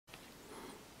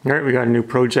Alright, we got a new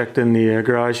project in the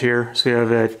garage here. So we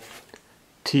have a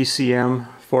TCM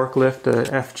forklift, the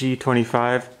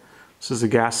FG25. This is a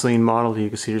gasoline model. You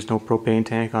can see there's no propane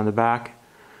tank on the back.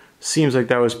 Seems like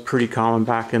that was pretty common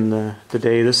back in the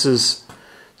day. This is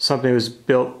something that was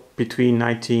built between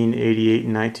 1988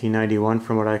 and 1991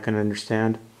 from what I can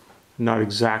understand. I'm not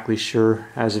exactly sure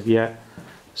as of yet.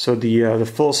 So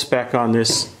the full spec on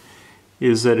this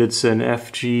is that it's an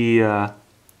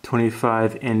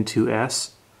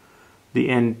FG25N2S. The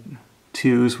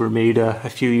N2s were made a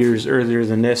few years earlier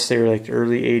than this. They were like the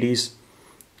early 80s.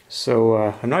 So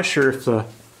I'm not sure if the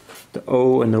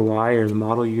O and the Y are the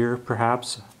model year,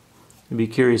 perhaps. I'd be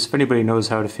curious if anybody knows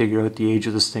how to figure out the age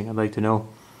of this thing. I'd like to know.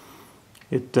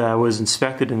 It was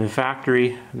inspected in the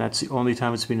factory, and that's the only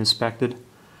time it's been inspected.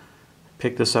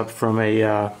 Picked this up from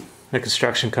a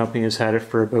construction company that's had it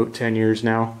for about 10 years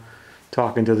now.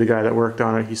 Talking to the guy that worked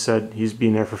on it, he said he's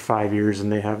been there for 5 years and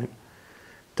they haven't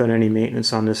done any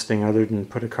maintenance on this thing other than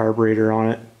put a carburetor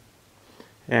on it,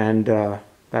 and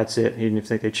that's it. He didn't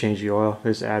think they changed the oil. They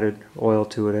just added oil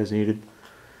to it as needed.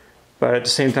 But at the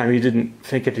same time, he didn't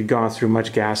think it had gone through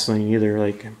much gasoline either.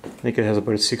 Like, I think it has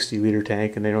about a 60-liter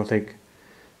tank, and they don't think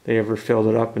they ever filled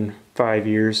it up in 5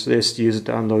 years. They just used it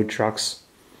to unload trucks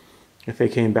if they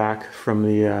came back from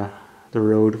the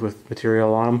road with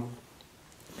material on them.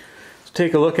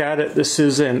 Take a look at it. This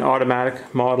is an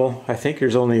automatic model. I think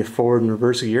there's only a forward and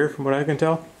reverse gear from what I can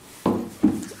tell.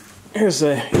 Here's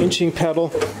the inching pedal,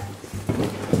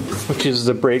 which is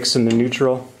the brakes and the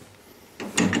neutral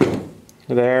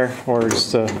there, or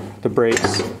just the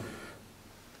brakes.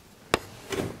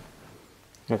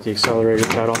 Got the accelerator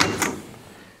pedal.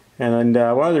 And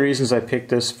then one of the reasons I picked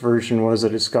this version was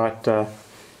that it's got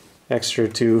extra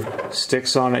 2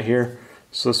 sticks on it here.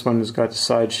 So this one has got the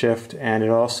side shift, and it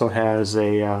also has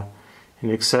an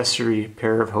accessory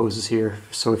pair of hoses here.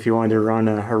 So if you wanted to run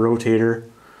a rotator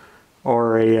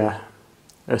or a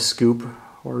scoop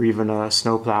or even a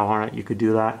snowplow on it, you could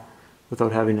do that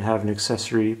without having to have an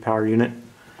accessory power unit.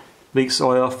 Leaks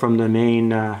oil from the main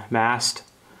mast.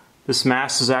 This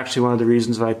mast is actually one of the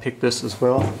reasons why I picked this as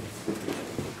well.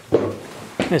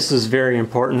 This is very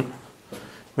important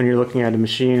when you're looking at a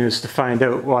machine, is to find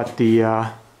out what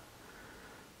the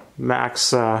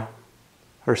the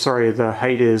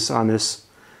height is on this.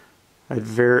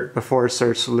 Before it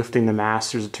starts lifting the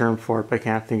mast, there's a term for it, but I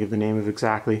can't think of the name of it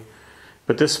exactly.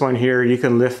 But this one here, you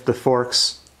can lift the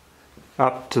forks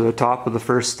up to the top of the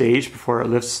first stage before it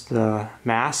lifts the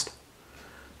mast.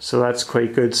 So that's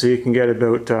quite good. So you can get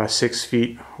about 6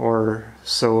 feet or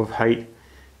so of height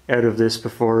out of this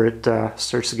before it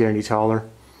starts to get any taller.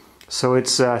 So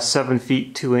it's 7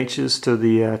 feet 2 inches to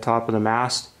the top of the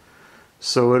mast.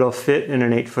 So it'll fit in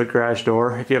an 8-foot garage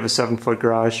door. If you have a 7-foot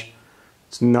garage,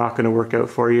 it's not going to work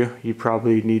out for you. You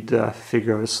probably need to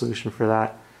figure out a solution for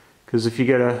that. Because if you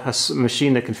get a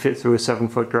machine that can fit through a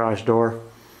 7-foot garage door,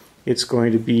 it's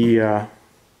going to be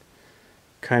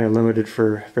kind of limited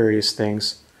for various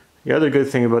things. The other good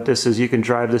thing about this is you can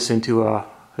drive this into a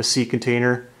sea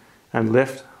container and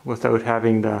lift without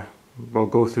having to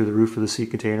go through the roof of the sea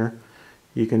container.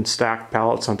 You can stack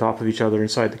pallets on top of each other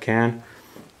inside the can.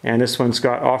 And this one's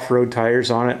got off-road tires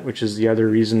on it, which is the other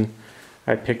reason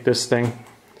I picked this thing.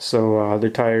 So the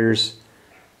tires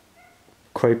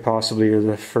quite possibly are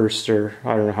the first, or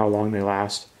I don't know how long they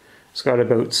last. It's got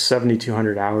about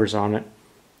 7,200 hours on it.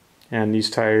 And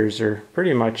these tires are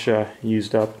pretty much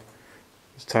used up.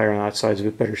 This tire on that side's a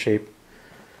bit better shape.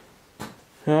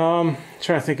 Trying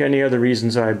to think of any other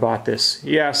reasons I bought this.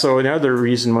 Yeah, so another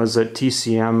reason was that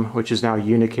TCM, which is now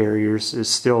Unicarriers, is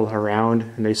still around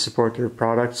and they support their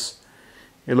products.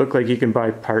 It looked like you can buy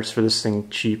parts for this thing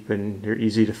cheap and they're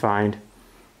easy to find.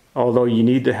 Although you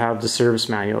need to have the service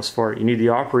manuals for it. You need the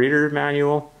operator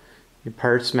manual, the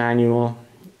parts manual,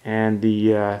 and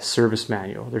the service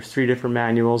manual. There's 3 different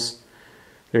manuals.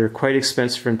 They're quite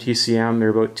expensive from TCM. They're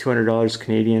about $200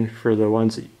 Canadian for the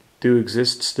ones that do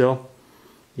exist still.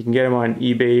 You can get them on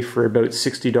eBay for about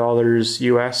 $60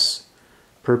 US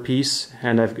per piece,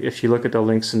 and if you look at the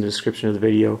links in the description of the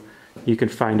video, you can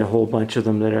find a whole bunch of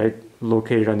them that I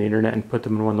located on the internet and put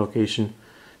them in one location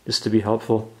just to be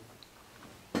helpful.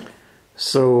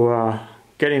 So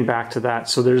getting back to that,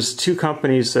 so there's 2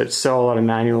 companies that sell a lot of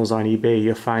manuals on eBay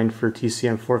you'll find for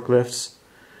TCM forklifts.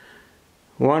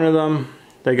 One of them,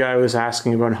 the guy was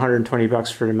asking about 120 bucks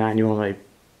for the manual, and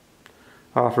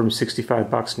I offered him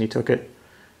 65 bucks and he took it.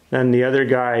 Then the other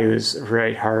guy was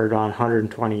right hard on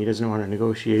 120. He doesn't want to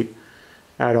negotiate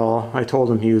at all. I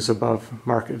told him he was above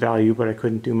market value, but I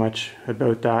couldn't do much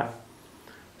about that.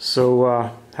 So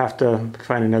have to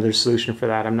find another solution for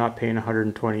that. I'm not paying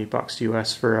 120 bucks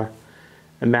US for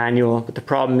a manual, but the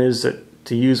problem is that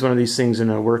to use one of these things in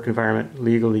a work environment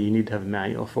legally, you need to have a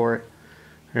manual for it.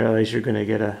 Otherwise you're going to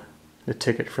get a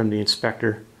ticket from the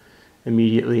inspector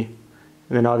immediately.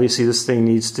 And then obviously this thing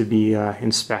needs to be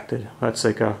inspected. That's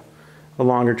like a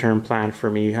longer term plan for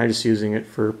me. I'm just using it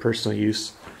for personal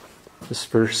use, just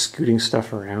for scooting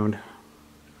stuff around.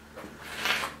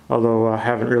 Although I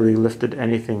haven't really lifted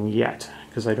anything yet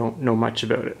because I don't know much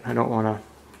about it. I don't want to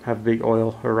have a big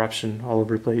oil eruption all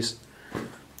over the place.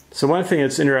 So one thing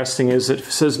that's interesting is it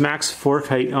says max fork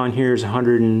height on here is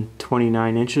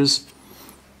 129 inches.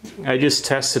 I just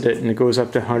tested it and it goes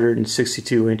up to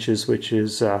 162 inches, which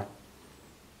is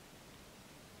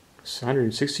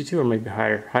 162 or maybe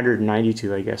higher,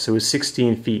 192 I guess. It was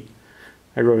 16 feet.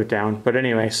 I wrote it down. But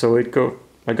anyway, so I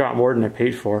got more than I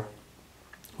paid for,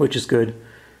 which is good.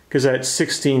 Because at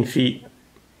 16 feet,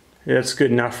 that's good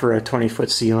enough for a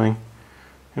 20-foot ceiling,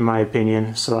 in my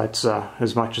opinion. So that's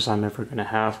as much as I'm ever going to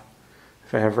have.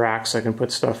 If I have racks, I can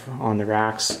put stuff on the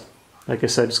racks. Like I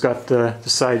said, it's got the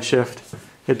side shift.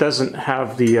 It doesn't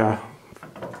have the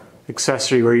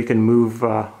accessory where you can move,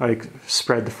 like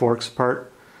spread the forks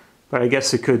apart. But I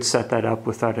guess it could set that up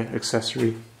without an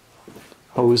accessory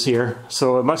hose here.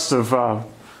 So it must have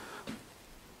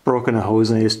broken a hose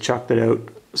and I just chucked it out.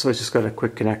 So it's just got a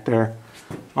quick connect there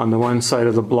on the one side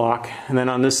of the block. And then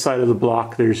on this side of the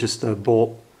block, there's just a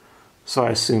bolt. So I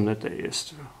assume that they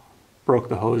just broke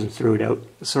the hose and threw it out.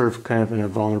 Sort of kind of in a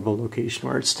vulnerable location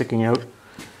where it's sticking out.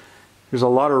 There's a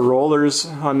lot of rollers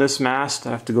on this mast.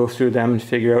 I have to go through them and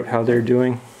figure out how they're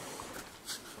doing.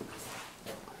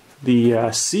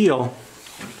 The seal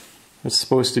that's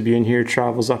supposed to be in here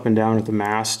travels up and down at the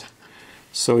mast.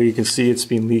 So you can see it's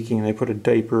been leaking and I put a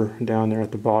diaper down there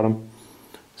at the bottom.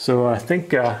 So I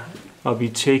think I'll be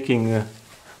taking the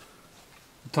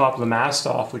top of the mast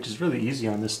off, which is really easy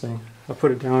on this thing. I'll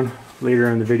put it down later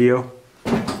in the video.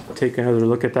 Take another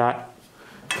look at that.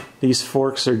 These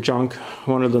forks are junk.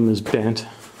 One of them is bent.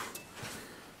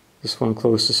 This one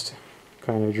closest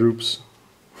kind of droops.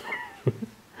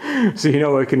 So you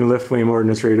know it can lift way more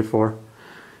than it's rated for.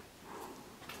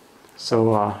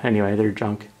 So anyway, they're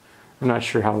junk. I'm not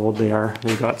sure how old they are.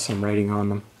 They've got some writing on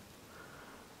them.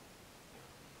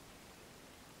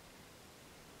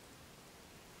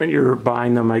 When you're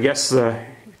buying them, I guess the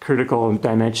critical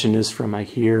dimension is from like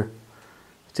here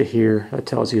to here. That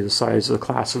tells you the size of the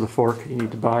class of the fork you need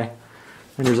to buy.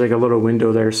 And there's like a little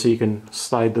window there so you can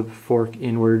slide the fork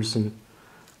inwards and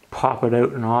pop it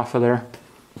out and off of there.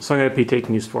 So I'm going to be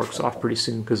taking these forks off pretty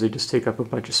soon because they just take up a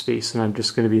bunch of space, and I'm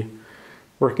just going to be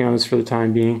working on this for the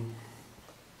time being.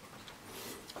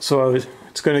 So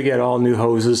it's going to get all new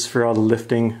hoses for all the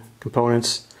lifting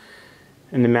components.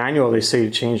 In the manual they say to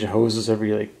change the hoses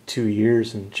every like 2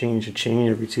 years and change the chain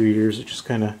every 2 years, which is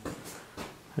kind of,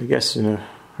 I guess in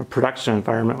a production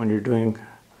environment when you're doing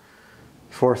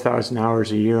 4,000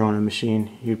 hours a year on a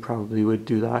machine, you probably would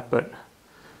do that, but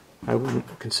I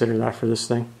wouldn't consider that for this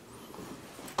thing.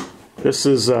 This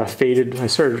is faded. I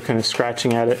started kind of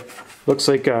scratching at it. Looks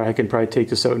like I can probably take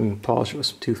this out and polish it with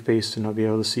some toothpaste and I'll be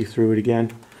able to see through it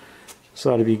again. So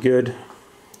that'll be good.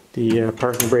 The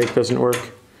parking brake doesn't work.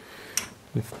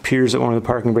 It appears that one of the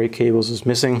parking brake cables is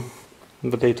missing,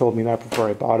 but they told me that before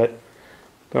I bought it.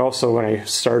 But also when I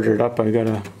started it up, I got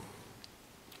a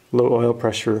low oil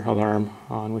pressure alarm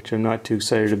on, which I'm not too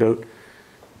excited about.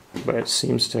 But it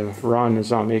seems to run,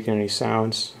 it's not making any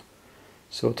sounds.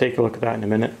 So we'll take a look at that in a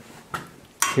minute.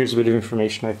 Here's a bit of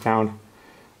information I found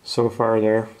so far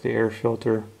there. The air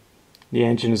filter. The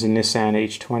engine is a Nissan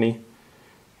H20.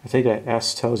 I think that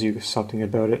S tells you something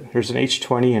about it. There's an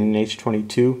H20 and an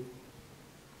H22.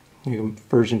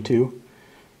 Version 2.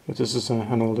 But this is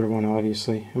an older one,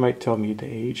 obviously. It might tell me the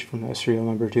age from that serial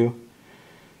number too.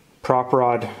 Prop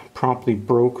rod promptly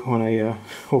broke when I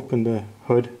opened the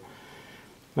hood.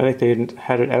 I think they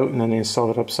had it out and then they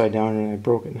installed it upside down and I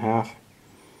broke it in half.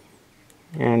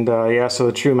 And yeah, so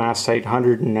the true mast height,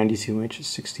 192 inches,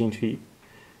 16 feet.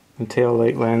 And tail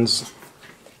light lens.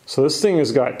 So this thing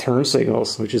has got turn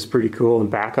signals, which is pretty cool, and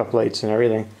backup lights and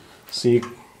everything. So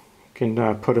you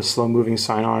can put a slow moving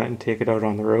sign on it and take it out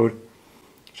on the road,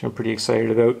 which I'm pretty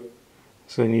excited about.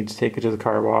 So I need to take it to the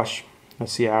car wash.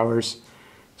 That's the hours.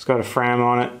 It's got a Fram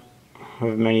on it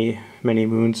of many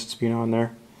moons it's been on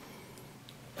there.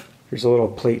 There's a little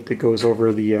plate that goes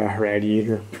over the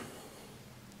radiator.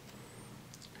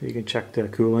 You can check the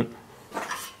coolant.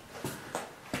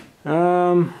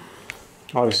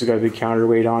 Obviously got a big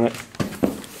counterweight on it.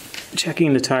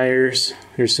 Checking the tires.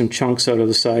 There's some chunks out of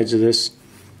the sides of this.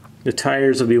 The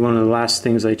tires will be one of the last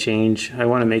things I change. I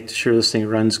want to make sure this thing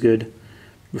runs good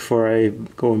before I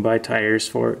go and buy tires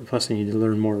for it. Plus I need to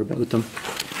learn more about them.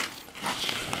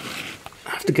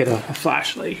 have to get a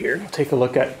flashlight here. I'll take a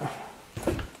look at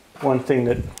one thing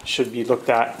that should be looked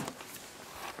at.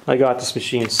 I got this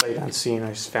machine sight unseen. I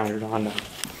just found it on the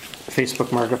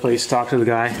Facebook Marketplace. Talked to the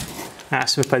guy,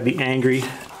 asked him if I'd be angry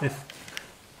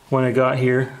when I got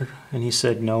here, and he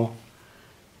said no.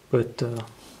 But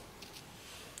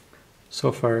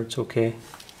so far it's okay.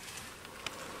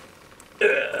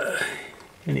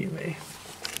 Anyway,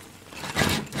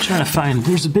 I'm trying to find,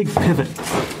 there's a big pivot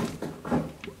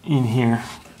in here.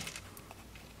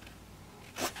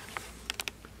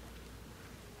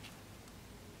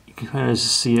 You can kind of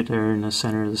see it there in the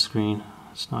center of the screen.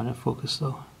 It's not in focus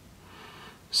though.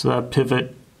 So that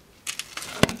pivot,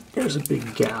 there's a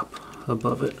big gap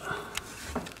above it.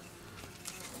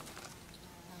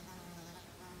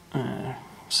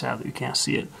 Sadly you can't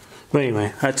see it. But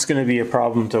anyway, that's going to be a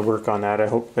problem to work on that. I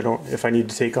hope I don't, if I need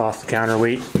to take off the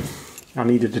counterweight, I'll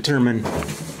need to determine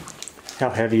how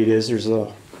heavy it is. There's a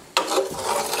little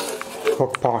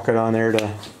hook pocket on there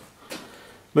to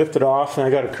lift it off, and I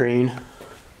got a crane.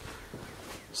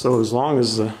 So as long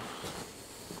as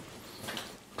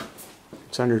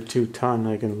it's under 2 ton,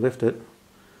 I can lift it.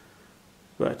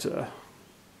 But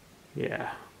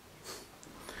yeah,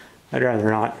 I'd rather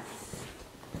not.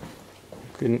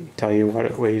 Couldn't tell you what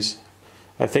it weighs.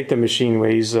 I think the machine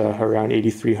weighs around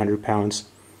 8,300 pounds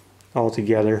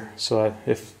altogether. So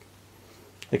if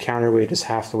the counterweight is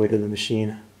half the weight of the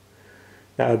machine,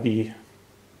 that would be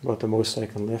about the most I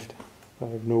can lift. I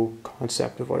have no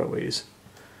concept of what it weighs.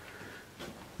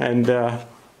 And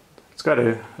it's got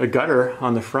a gutter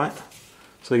on the front.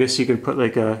 So I guess you can put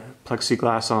like a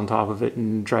plexiglass on top of it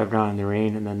and drive around in the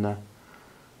rain, and then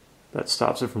that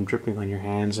stops it from dripping on your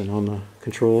hands and on the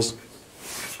controls.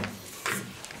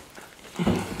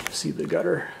 See the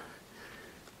gutter.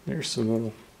 There's some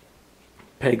little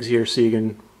pegs here so you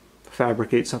can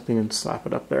fabricate something and slap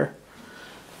it up there.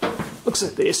 Looks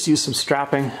like they just used some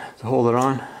strapping to hold it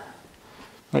on.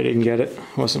 I didn't get it.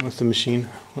 It wasn't with the machine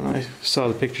when I saw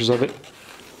the pictures of it.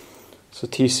 It's a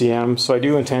TCM, so I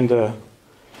do intend to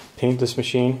paint this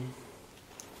machine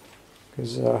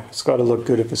because it's got to look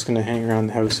good if it's going to hang around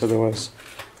the house, otherwise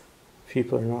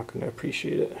people are not going to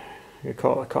appreciate it. You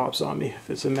call the cops on me if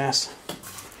it's a mess.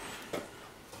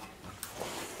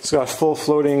 It's got full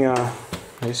floating, I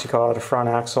guess you call it a front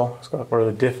axle. It's got where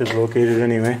the diff is located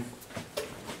anyway.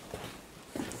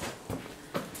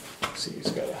 See,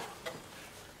 it's got a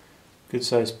good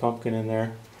sized pumpkin in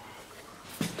there.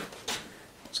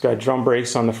 It's got drum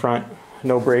brakes on the front,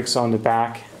 no brakes on the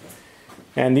back.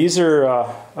 And these are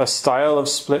a style of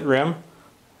split rim.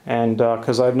 And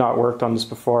because I've not worked on this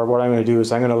before, what I'm going to do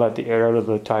is I'm going to let the air out of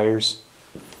the tires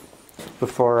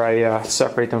before I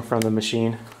separate them from the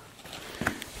machine.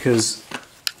 Because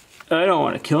I don't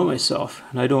want to kill myself,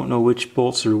 and I don't know which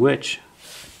bolts are which.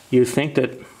 You'd think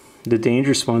that the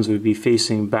dangerous ones would be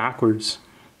facing backwards,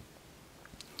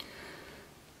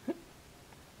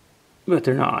 but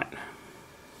they're not.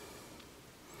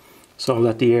 So I'll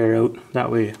let the air out,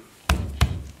 that way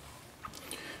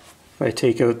if I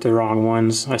take out the wrong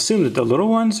ones, I assume that the little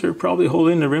ones are probably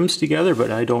holding the rims together,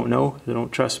 but I don't know. They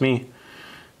don't trust me.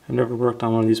 I've never worked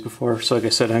on one of these before. So like I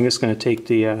said, I'm just going to take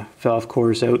the valve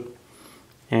cores out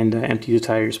and empty the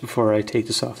tires before I take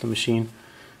this off the machine.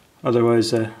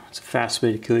 Otherwise, it's a fast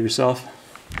way to kill yourself.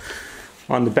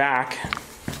 On the back,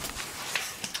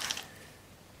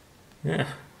 yeah,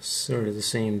 sort of the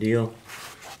same deal.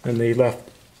 And they left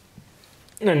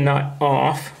a nut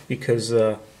off because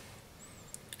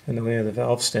in the way of the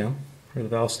valve stem, or the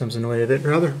valve stem's in the way of it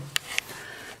rather.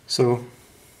 So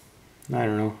I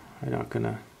don't know, I'm not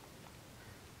gonna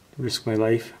risk my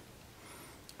life.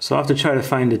 So I'll have to try to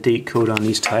find a date code on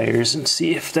these tires and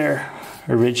see if they're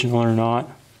original or not.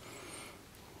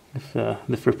 If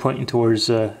they're pointing towards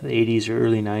the 80s or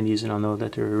early 90s, and I'll know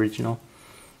that they're original.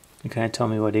 You kind of tell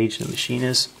me what age the machine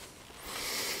is.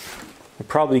 I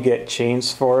probably get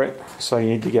chains for it, so I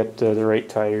need to get the right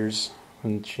tires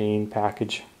and chain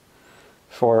package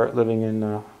for it, living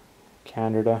in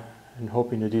Canada and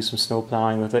hoping to do some snow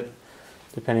plowing with it,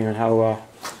 depending on how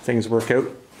things work out.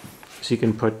 So you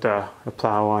can put a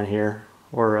plow on here,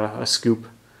 or a scoop,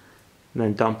 and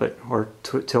then dump it, or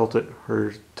tilt it,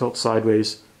 or tilt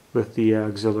sideways with the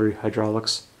auxiliary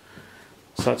hydraulics.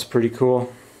 So that's pretty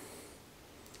cool.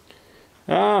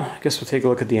 I guess we'll take a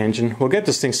look at the engine. We'll get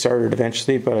this thing started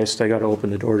eventually, but I got to open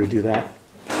the door to do that.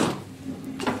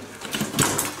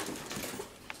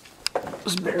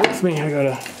 Just bear with me, I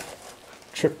gotta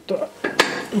trip the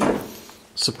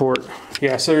support.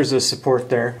 Yeah, so there's a support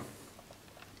there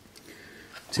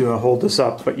to hold this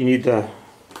up, but you need the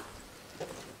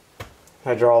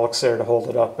hydraulics there to hold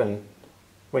it up, and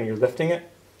when you're lifting it,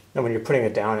 and when you're putting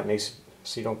it down, it makes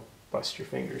so you don't bust your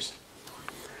fingers.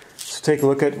 So take a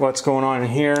look at what's going on in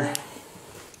here.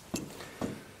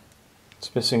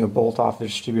 It's missing a bolt off the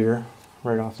distributor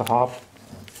right off the hop.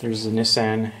 There's the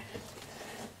Nissan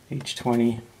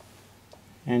H20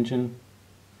 engine,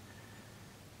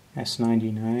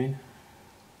 S99,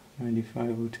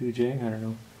 9502J, I don't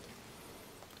know.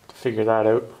 To figure that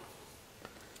out.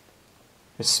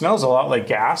 It smells a lot like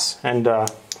gas, and I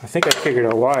think I figured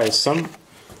out why. It's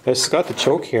got the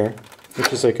choke here,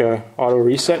 which is like a auto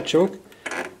reset choke,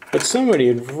 but somebody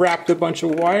had wrapped a bunch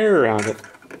of wire around it,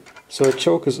 so the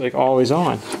choke is like always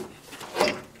on.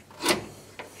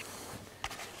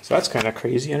 So that's kind of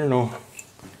crazy. I don't know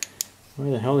where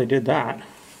the hell they did that.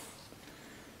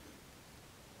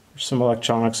 There's some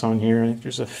electronics on here. I think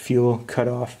there's a fuel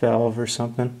cutoff valve or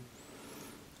something.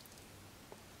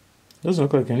 Doesn't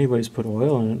look like anybody's put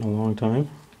oil in it in a long time.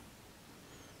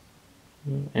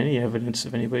 Any evidence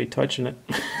of anybody touching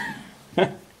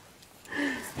it.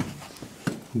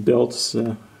 Belt's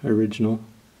original.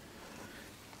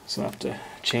 So I'll have to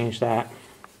change that.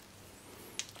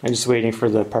 I'm just waiting for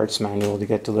the parts manual to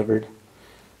get delivered.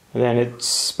 And then it's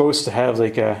supposed to have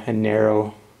like a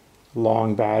narrow,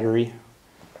 long battery.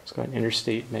 It's got an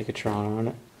Interstate Megatron on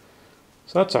it.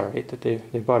 So that's alright that they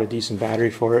bought a decent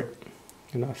battery for it.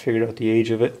 And I figured out the age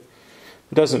of it.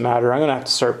 It doesn't matter. I'm going to have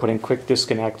to start putting quick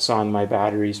disconnects on my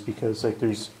batteries, because like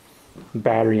there's a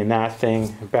battery in that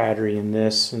thing, a battery in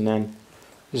this, and then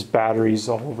there's batteries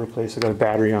all over the place. I got a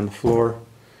battery on the floor,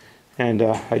 and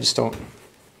I just don't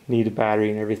need a battery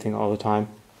and everything all the time.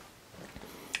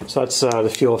 So that's the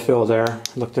fuel fill there. I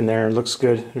looked in there, it looks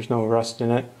good. There's no rust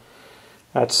in it.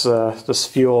 That's this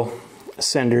fuel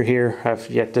sender here. I've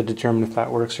yet to determine if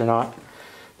that works or not.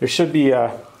 There should be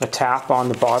a tap on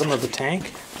the bottom of the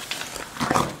tank.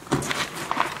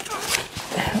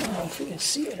 I don't know if you can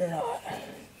see it or not.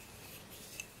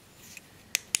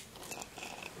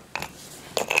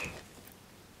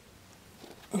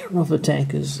 I don't know if the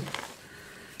tank is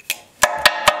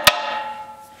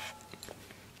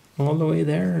all the way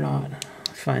there or not.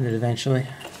 I'll find it eventually.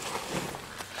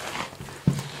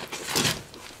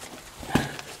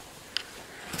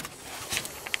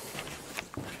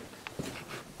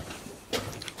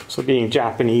 So being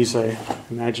Japanese, I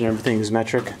imagine everything is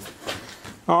metric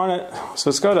on it. So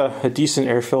it's got a decent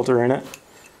air filter in it.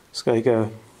 It's got like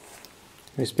a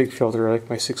nice big filter, like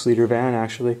my 6-liter van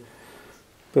actually.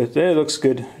 But it looks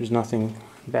good. There's nothing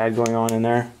bad going on in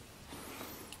there.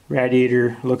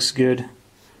 Radiator looks good.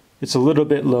 It's a little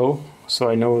bit low, so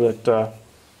I know that,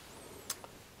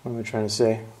 what am I trying to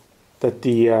say? That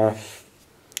the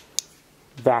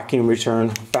vacuum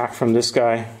return back from this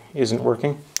guy isn't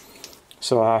working.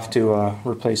 So I'll have to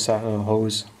replace that little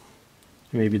hose,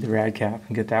 maybe the rad cap,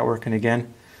 and get that working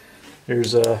again.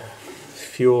 There's a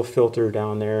fuel filter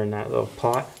down there in that little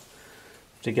pot.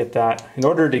 To get that, in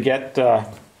order to get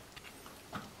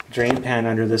drain pan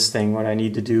under this thing, what I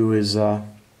need to do is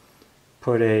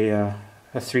put a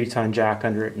 3-ton jack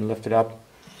under it and lift it up,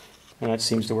 and that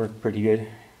seems to work pretty good.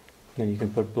 Then you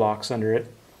can put blocks under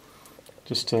it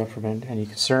just to prevent any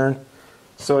concern.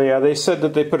 So yeah, they said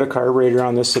that they put a carburetor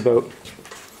on this about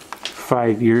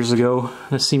 5 years ago.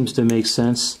 That seems to make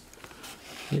sense.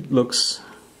 It looks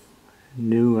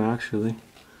new actually.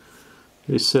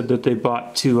 They said that they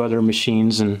bought 2 other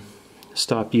machines and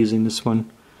stopped using this one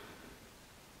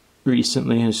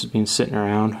recently. It's just been sitting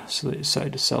around, so they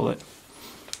decided to sell it.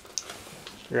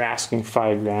 They're asking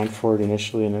 $5 grand for it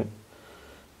initially, and it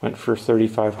went for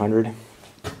 $3,500.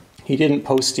 He didn't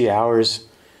post the hours,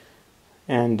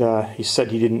 and he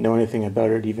said he didn't know anything about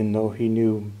it, even though he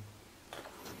knew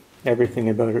everything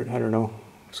about it. I don't know.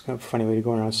 It's kind of a funny way to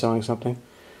go around selling something.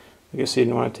 I guess he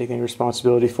didn't want to take any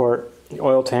responsibility for it. The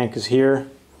oil tank is here.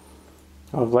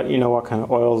 I'll let you know what kind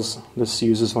of oils this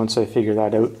uses once I figure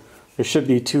that out. There should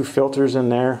be 2 filters in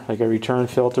there, like a return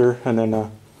filter and then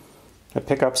a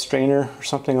pickup strainer or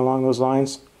something along those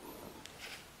lines.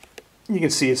 You can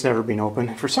see it's never been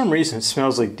opened. For some reason it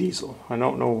smells like diesel. I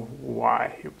don't know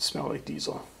why it would smell like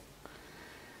diesel.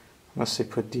 Unless they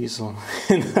put diesel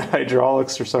in the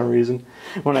hydraulics for some reason.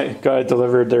 When I got it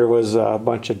delivered, there was a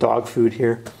bunch of dog food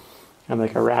here and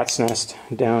like a rat's nest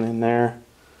down in there.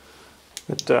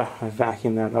 But I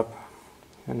vacuumed that up,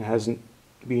 and it hasn't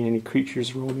been any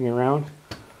creatures roaming around.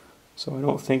 So I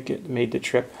don't think it made the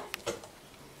trip. It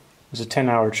was a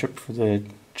 10-hour trip for the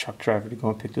truck driver to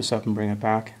go and pick this up and bring it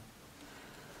back.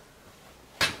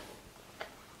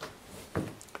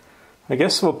 I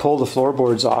guess we'll pull the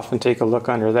floorboards off and take a look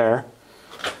under there.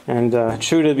 And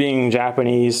true to being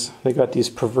Japanese, they got these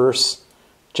perverse,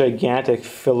 gigantic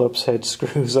Phillips head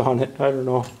screws on it. I don't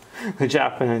know. The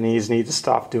Japanese need to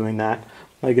stop doing that.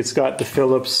 Like it's got the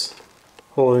Phillips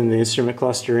holding the instrument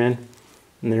cluster in,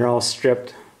 and they're all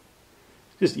stripped.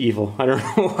 Just evil. I don't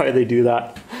know why they do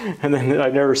that. And then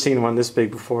I've never seen one this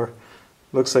big before.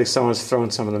 Looks like someone's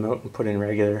thrown some of them out and put in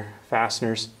regular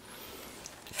fasteners,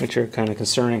 which are kind of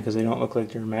concerning because they don't look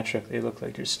like they're metric. They look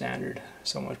like they're standard.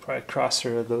 Someone probably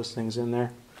cross-threaded those things in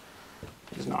there.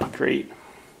 It's not great.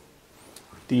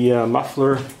 The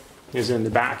muffler is in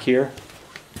the back here.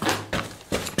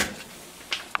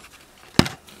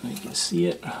 You can see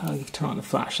it. I'll turn on the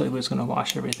flashlight, but it's going to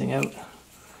wash everything out.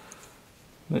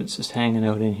 But it's just hanging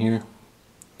out in here.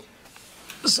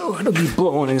 So it'll be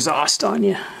blowing exhaust on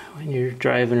you when you're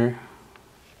driving or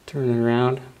turning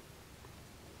around.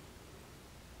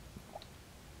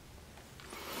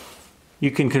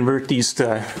 You can convert these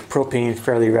to propane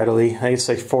fairly readily. I think it's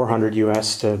like 400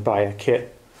 US to buy a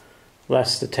kit,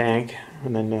 less the tank,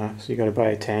 and then so you got to buy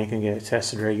a tank and get it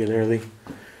tested regularly.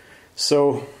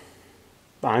 So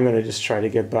I'm going to just try to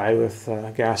get by with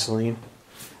gasoline.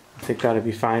 I think that'll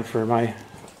be fine for my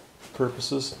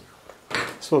purposes.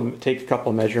 So we'll take a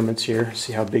couple measurements here,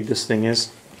 see how big this thing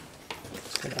is.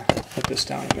 Just gonna put this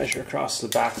down and measure across the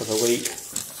back of the weight.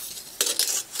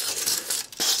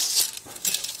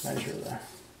 Measure the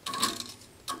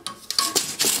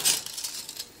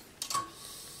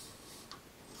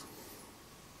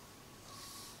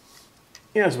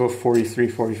yeah, it's about 43,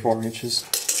 44 inches.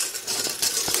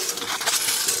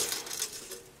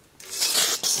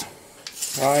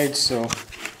 Wide, so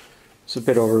it's a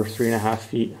bit over 3.5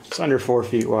 feet. It's under 4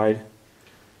 feet wide.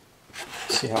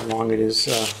 See how long it is,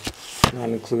 not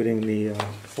including the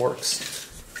forks.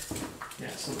 Yeah,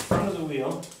 so the front of the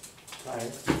wheel,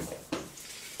 tire.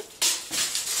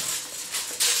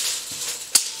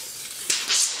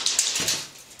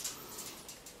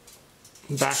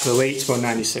 Back of the weight's about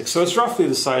 96. So it's roughly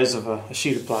the size of a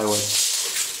sheet of plywood.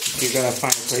 You're gonna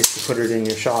find a place to put it in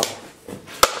your shop.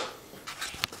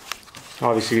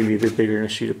 Obviously you're gonna be a bit bigger than a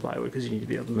sheet of plywood because you need to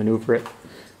be able to maneuver it.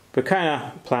 But kind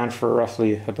of plan for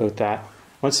roughly about that.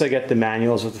 Once I get the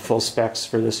manuals with the full specs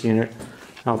for this unit,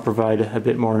 I'll provide a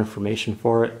bit more information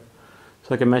for it. So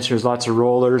like I mentioned, there's lots of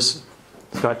rollers.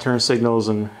 It's got turn signals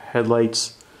and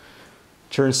headlights.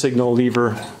 Turn signal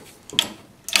lever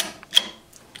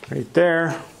right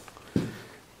there.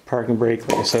 Parking brake,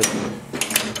 like I said,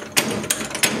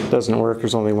 doesn't work.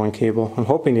 There's only one cable. I'm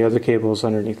hoping the other cable is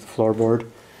underneath the floorboard.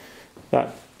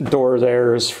 That door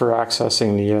there is for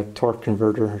accessing the torque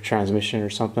converter or transmission or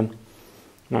something. I'm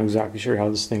not exactly sure how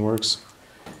this thing works.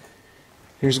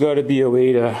 There's got to be a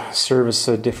way to service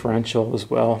a differential as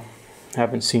well.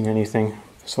 Haven't seen anything,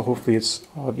 so hopefully it's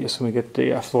obvious when we get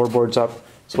the floorboards up.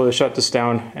 So we'll shut this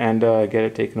down and get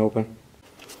it taken open.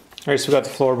 Alright, so we got the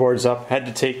floorboards up. Had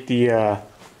to take the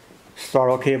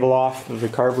throttle cable off of the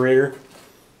carburetor.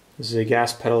 This is a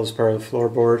gas pedal as part of the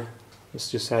floorboard. This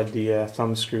just had the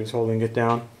thumb screws holding it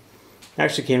down. It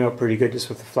actually came out pretty good just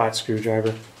with a flat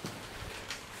screwdriver.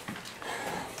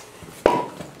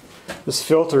 This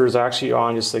filter is actually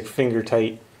on just like finger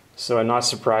tight, so I'm not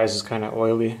surprised it's kind of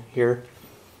oily here.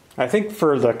 I think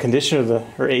for the condition of the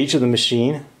or age of the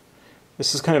machine,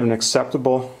 this is kind of an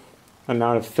acceptable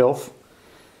amount of filth.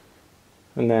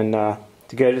 And then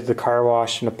to get it to the car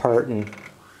wash and apart and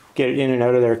get it in and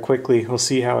out of there quickly, we'll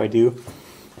see how I do.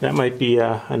 That might be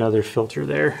another filter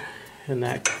there in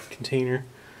that container.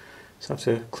 So I have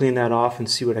to clean that off and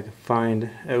see what I can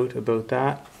find out about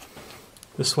that.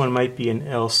 This one might be an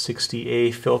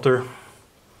L60A filter.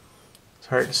 It's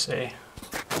hard to say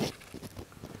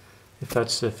if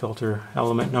that's the filter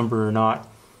element number or not.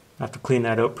 I have to clean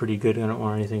that out pretty good. I don't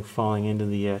want anything falling into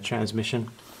the transmission.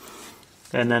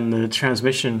 And then the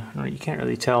transmission, you can't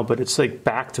really tell, but it's like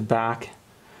back to back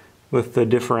with the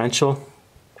differential.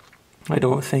 I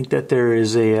don't think that there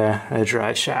is a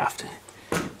drive shaft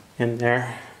in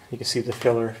there. You can see the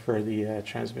filler for the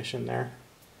transmission there.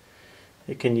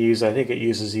 It can use, I think it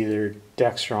uses either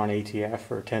Dextron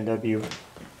ATF or 10W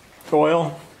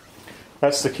oil.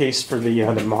 That's the case for the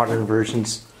modern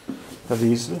versions of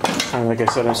these. And like I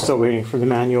said, I'm still waiting for the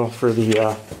manual for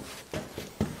the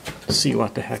see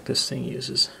what the heck this thing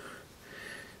uses.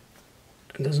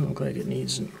 It doesn't look like it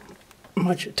needs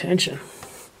much attention.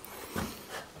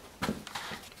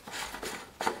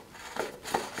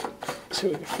 See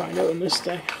what we can find out in this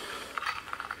thing.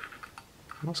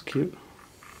 That's cute.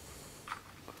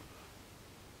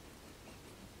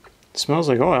 It smells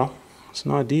like oil. It's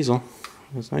not diesel.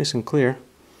 It's nice and clear.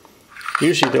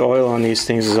 Usually the oil on these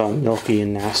things is all milky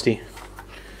and nasty,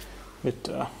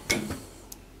 but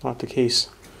not the case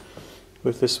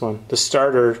with this one. The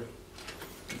starter,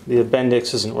 the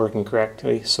appendix isn't working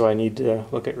correctly, so I need to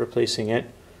look at replacing it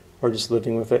or just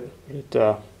living with it. It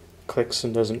clicks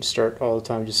and doesn't start all the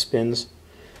time, just spins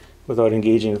without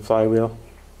engaging the flywheel.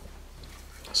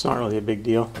 It's not really a big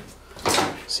deal.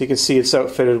 So you can see it's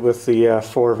outfitted with the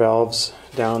 4 valves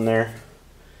down there.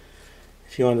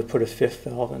 If you wanted to put a 5th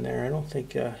valve in there, I don't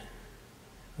think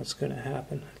that's going to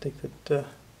happen. I think that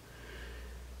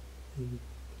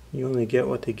you only get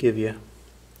what they give you.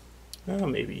 Well,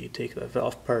 maybe you take the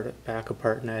valve part back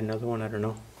apart and add another one, I don't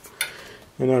know.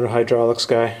 I'm not a hydraulics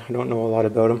guy, I don't know a lot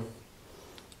about them.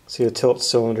 See, the tilt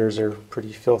cylinders are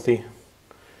pretty filthy.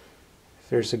 If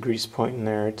there's a grease point in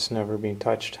there, it's never been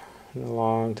touched in a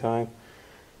long time.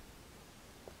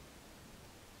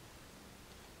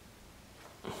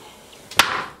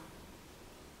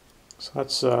 So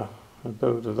that's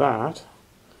about that.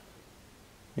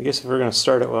 I guess if we're going to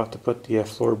start it, we'll have to put the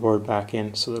floorboard back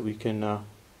in so that we can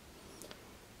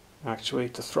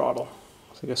actuate the throttle.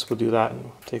 So I guess we'll do that and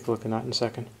we'll take a look at that in a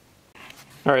second.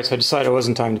 Alright, so I decided it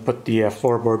wasn't time to put the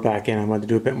floorboard back in. I wanted to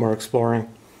do a bit more exploring.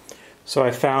 So I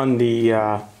found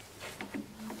the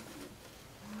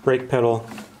brake pedal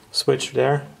switch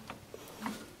there.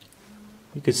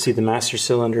 You can see the master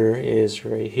cylinder is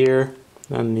right here,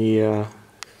 and the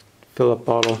fill-up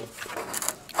bottle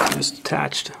just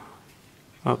attached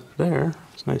up there.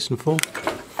 It's nice and full.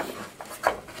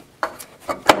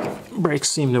 Brakes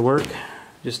seem to work,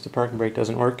 just the parking brake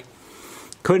doesn't work.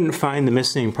 Couldn't find the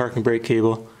missing parking brake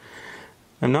cable.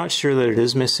 I'm not sure that it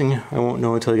is missing. I won't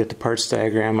know until I get the parts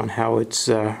diagram on how it's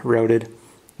routed.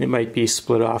 It might be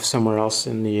split off somewhere else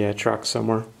in the truck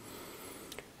somewhere.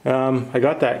 I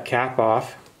got that cap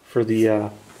off for the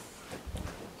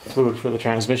fluid for the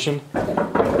transmission.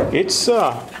 It's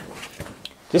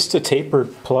just a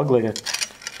tapered plug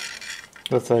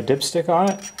with a dipstick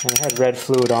on it, and it had red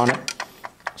fluid on it.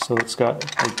 So it's got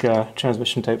like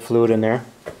transmission type fluid in there.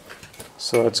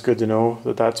 So it's good to know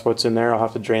that that's what's in there. I'll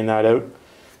have to drain that out.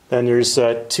 Then there's 2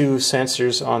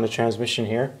 sensors on the transmission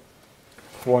here.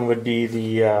 One would be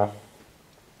the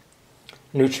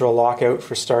neutral lockout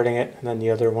for starting it, and then the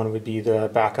other one would be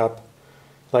the backup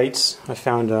lights. I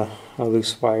found a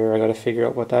loose wire. I got to figure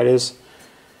out what that is.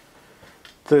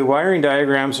 The wiring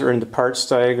diagrams are in the parts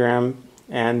diagram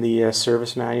and the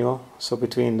service manual. So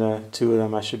between the 2 of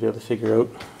them, I should be able to figure out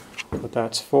what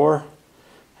that's for.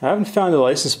 I haven't found the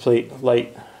license plate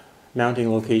light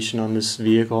mounting location on this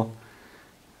vehicle.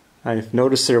 I've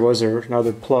noticed there was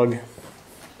another plug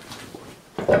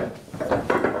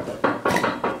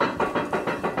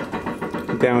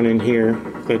down in here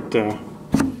that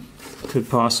could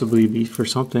possibly be for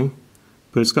something,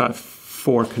 but it's got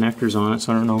 4 connectors on it,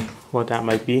 so I don't know what that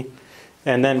might be.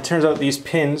 And then it turns out these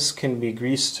pins can be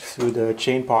greased through the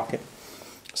chain pocket.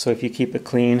 So if you keep it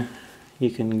clean, you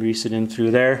can grease it in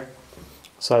through there.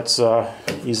 So that's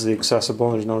easily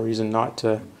accessible. There's no reason not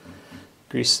to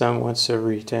grease them once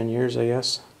every 10 years, I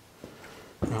guess.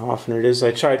 How often it is.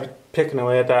 I tried picking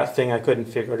away at that thing. I couldn't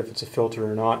figure out if it's a filter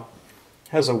or not. It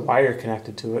has a wire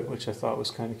connected to it, which I thought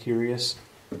was kind of curious.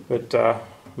 But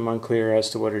I'm unclear as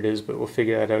to what it is, but we'll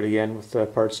figure that out again with the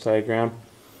parts diagram.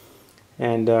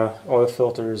 And oil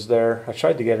filter is there. I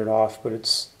tried to get it off,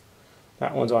 but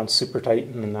that one's on super tight,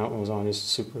 and then that one was on just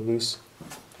super loose.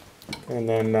 And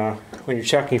then when you're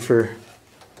checking for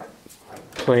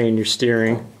play in your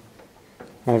steering,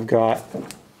 I've got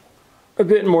a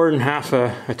bit more than half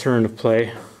a turn of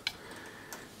play,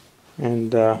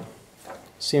 and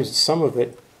seems some of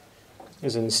it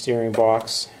is in the steering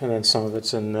box, and then some of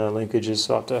it's in the linkages,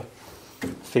 so I'll have to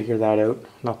figure that out.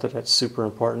 Not that that's super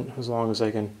important, as long as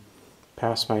I can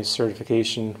pass my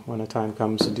certification when the time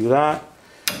comes to do that.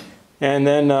 And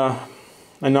then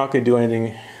I'm not going to do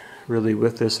anything really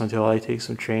with this until I take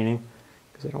some training,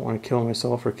 because I don't want to kill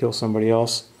myself or kill somebody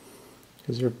else,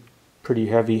 because they're pretty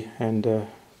heavy and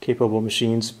capable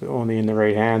machines, but only in the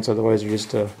right hands, otherwise they're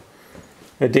just a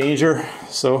danger.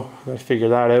 So I've got to figure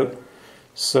that out.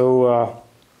 So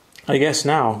I guess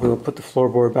now we'll put the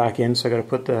floorboard back in. So I got to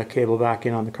put the cable back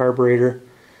in on the carburetor,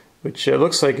 which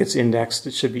looks like it's indexed.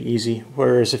 It should be easy.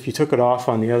 Whereas if you took it off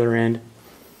on the other end,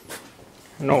 I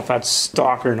don't know if that's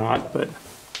stock or not, but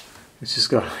it's just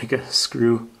got like a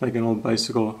screw, like an old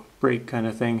bicycle brake kind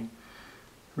of thing,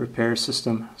 repair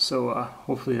system. So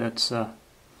hopefully that's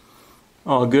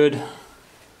all good.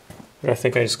 But I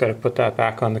think I just got to put that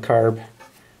back on the carb and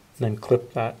then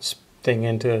clip that thing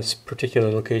into a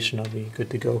particular location. I'll be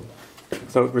good to go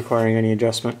without requiring any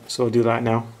adjustment. So I'll do that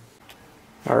now.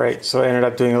 Alright, so I ended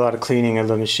up doing a lot of cleaning of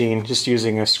the machine, just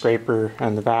using a scraper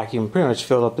and the vacuum. Pretty much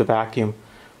filled up the vacuum,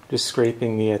 just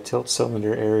scraping the tilt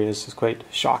cylinder areas. It's quite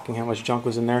shocking how much junk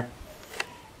was in there.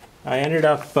 I ended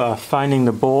up finding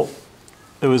the bolt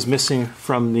that was missing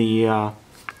from the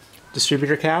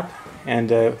distributor cap,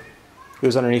 and it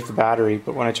was underneath the battery,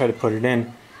 but when I tried to put it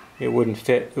in, it wouldn't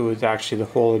fit. It was actually, the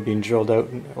hole had been drilled out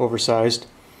and oversized.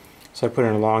 So I put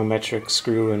in a long metric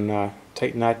screw and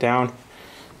tightened that down.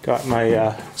 Got my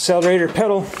accelerator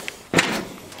pedal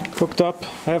hooked up.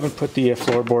 I haven't put the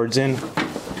floorboards in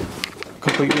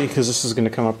completely because this is going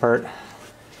to come apart.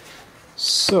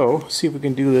 So, see if we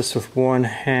can do this with one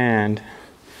hand.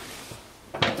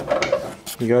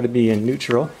 You got to be in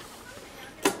neutral.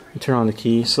 You turn on the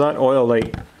key. So that oil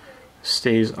light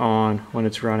stays on when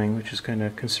it's running, which is kind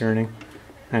of concerning,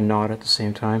 and not at the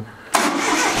same time.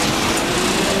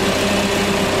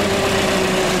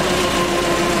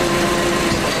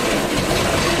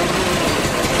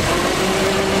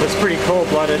 It's pretty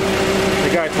cold-blooded.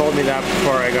 The guy told me that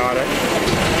before I got it.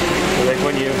 So like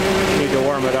when you need to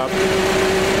warm it up.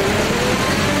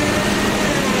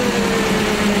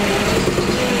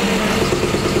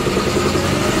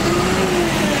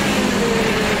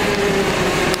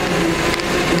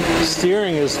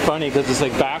 Steering is funny because it's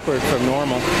like backward from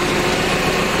normal.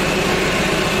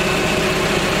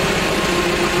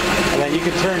 And then you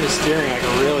can turn the steering like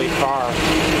really far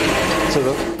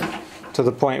to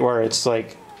the point where it's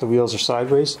like the wheels are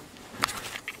sideways.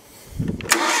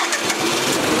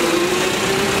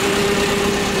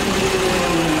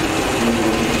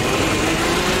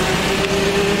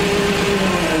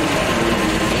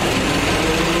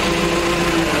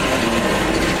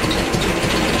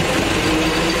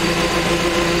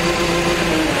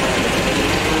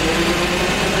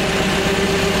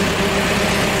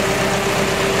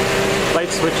 Light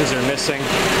switches are missing.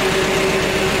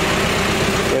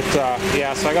 But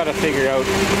yeah, so I got to figure out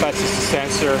if that's just a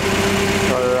sensor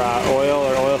or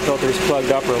oil filters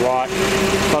plugged up or what.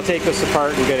 I'll take this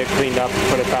apart and get it cleaned up and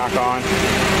put it back on.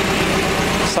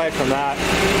 Aside from that,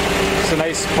 it's a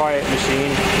nice quiet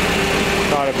machine,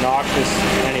 not obnoxious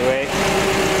anyway.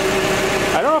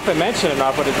 I don't know if I mentioned it or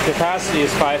not, but its capacity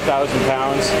is 5,000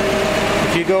 pounds.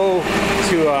 If you go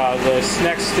to the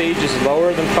next stage is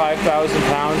lower than 5,000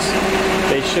 pounds,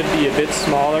 they should be a bit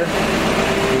smaller.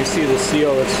 You can see the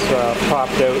seal that's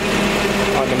popped out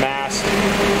on the mast.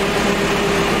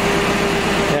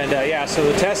 And yeah, so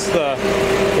to test the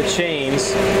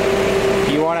chains,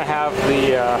 you want to have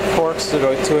the forks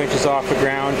about 2 inches off the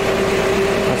ground.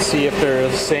 Let's see if they're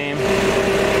the same.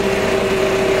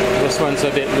 This one's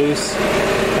a bit loose,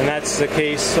 and that's the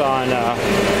case on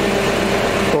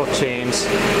both chains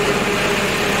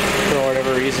for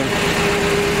whatever reason.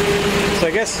 So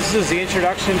I guess this is the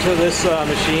introduction to this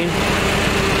machine.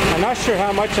 I'm not sure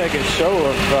how much I can show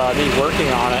of me working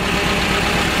on it,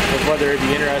 of whether it'd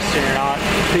be interesting or not.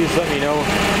 Please let me know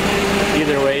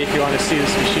either way if you want to see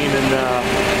this machine in the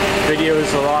videos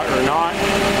a lot or not.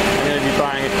 I'm going to be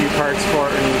buying a few parts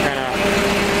for it and kind of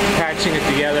patching it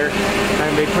together.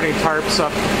 I'm going to be putting tarps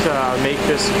up to make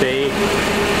this bay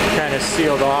kind of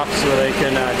sealed off so that I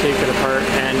can take it apart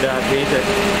and paint it.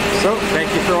 So, thank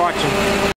you for watching.